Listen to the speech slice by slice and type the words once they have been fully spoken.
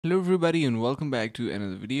Hello everybody and welcome back to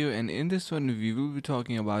another video, and in this one we will be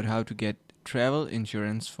talking about how to get travel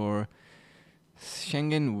insurance for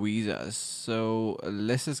Schengen visas. So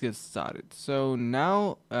let's just get started. So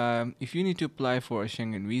now if you need to apply for a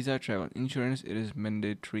Schengen visa travel insurance, it is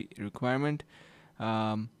mandatory requirement.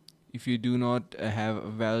 um, if you do not have a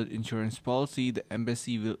valid insurance policy, the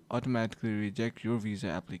embassy will automatically reject your visa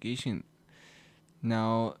application.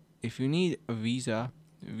 Now if you need a visa,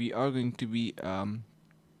 we are going to be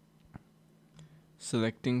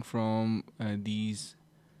selecting from these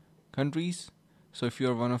countries. So if you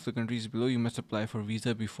are one of the countries below, you must apply for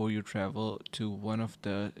visa before you travel to one of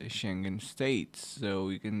the Schengen states. So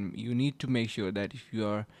you need to make sure that if you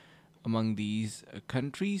are among these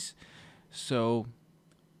countries. So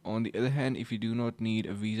on the other hand, if you do not need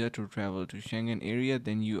a visa to travel to Schengen area,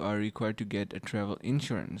 then you are required to get a travel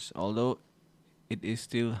insurance, although it is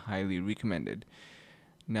still highly recommended.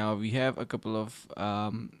 Now we have a couple of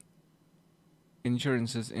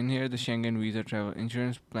insurances in here. The Schengen visa travel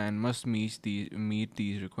insurance plan must meet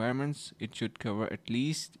these requirements. It should cover at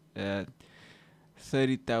least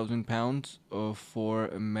 £30,000 for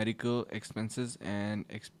medical expenses and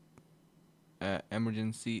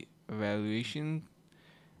emergency evaluation.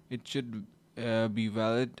 It should be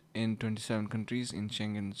valid in 27 countries in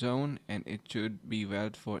Schengen zone, and it should be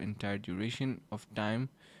valid for entire duration of time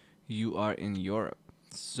you are in Europe.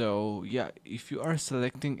 So yeah, if you are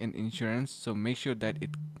selecting an insurance, so make sure that it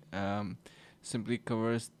um, simply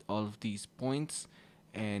covers all of these points.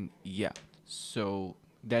 And yeah, so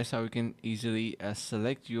that's how you can easily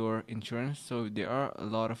select your insurance. So there are a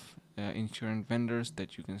lot of insurance vendors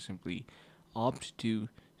that you can simply opt to,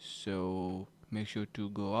 so make sure to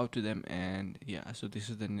go out to them. And yeah, so this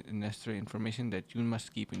is the necessary information that you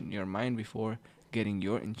must keep in your mind before getting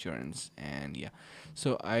your insurance. And yeah,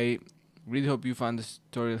 so I really hope you found this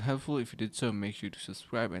tutorial helpful. If you did so, make sure to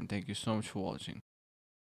subscribe, and thank you so much for watching.